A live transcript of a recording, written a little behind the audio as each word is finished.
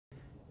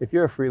If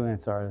you're a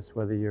freelance artist,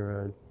 whether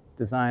you're a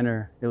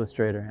designer,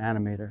 illustrator,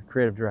 animator,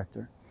 creative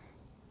director,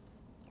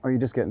 or you're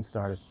just getting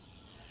started,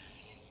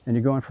 and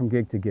you're going from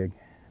gig to gig,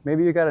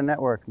 maybe you got a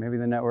network, maybe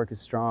the network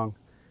is strong,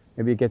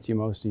 maybe it gets you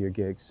most of your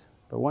gigs.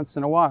 But once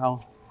in a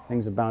while,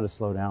 things are bound to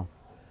slow down.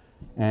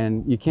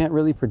 And you can't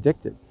really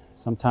predict it.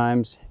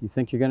 Sometimes you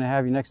think you're gonna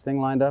have your next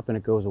thing lined up and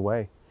it goes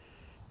away.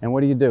 And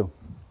what do?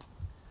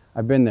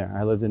 I've been there.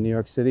 I lived in New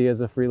York City as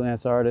a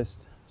freelance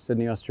artist,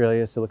 Sydney,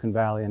 Australia, Silicon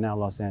Valley, and now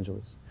Los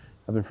Angeles.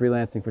 I've been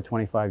freelancing for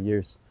 25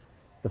 years.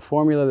 The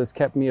formula that's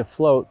kept me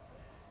afloat,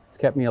 it's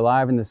kept me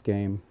alive in this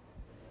game,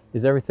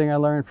 is everything I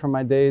learned from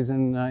my days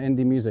in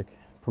indie music,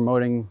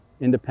 promoting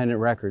independent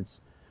records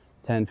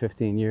 10,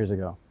 15 years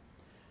ago.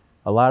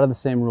 A lot of the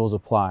same rules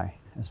apply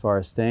as far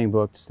as staying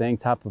booked, staying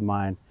top of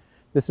mind.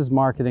 This is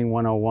marketing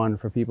 101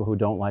 for people who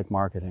don't like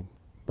marketing.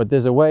 But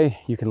there's a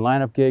way you can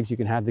line up gigs, you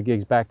can have the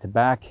gigs back to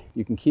back,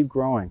 you can keep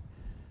growing,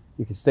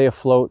 you can stay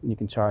afloat, and you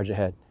can charge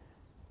ahead.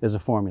 There's a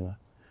formula,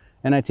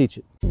 and I teach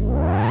it.